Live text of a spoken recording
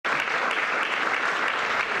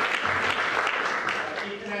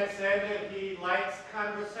said that he likes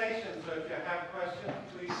conversation, so if you have questions,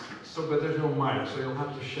 please. So, but there's no mic, so you'll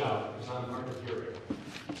have to shout, because I'm hard to hear it.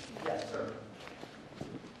 Yes, sir.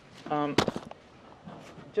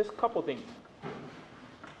 Just a couple things.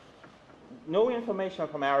 No information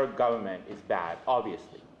from our government is bad,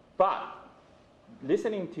 obviously. But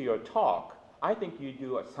listening to your talk, I think you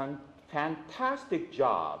do a fantastic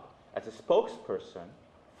job as a spokesperson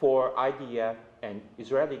for IDF and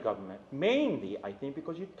Israeli government, mainly, I think,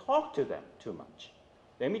 because you talk to them too much.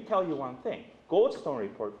 Let me tell you one thing. Goldstone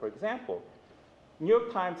report, for example, New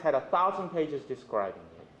York Times had 1,000 pages describing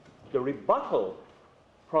it. The rebuttal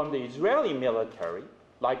from the Israeli military,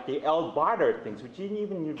 like the El Badr things, which you didn't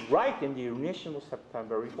even write in the initial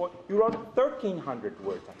September report, you wrote 1,300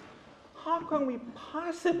 words. How can we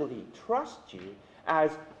possibly trust you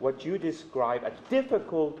as what you describe a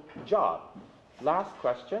difficult job? Last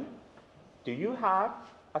question. Do you have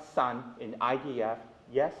a son in IDF,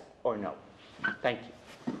 yes or no? Thank you.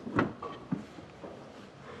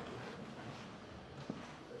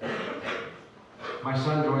 My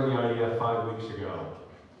son joined the IDF 5 weeks ago.